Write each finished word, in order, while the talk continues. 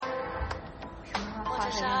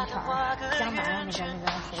那个啥江南那个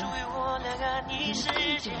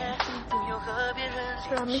谁。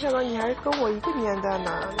是啊，没想到你还跟我一个年代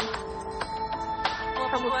呢，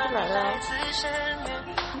看不出来啊。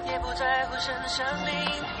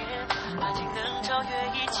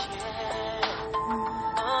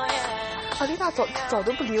阿丽娜早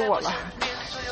都不理我了。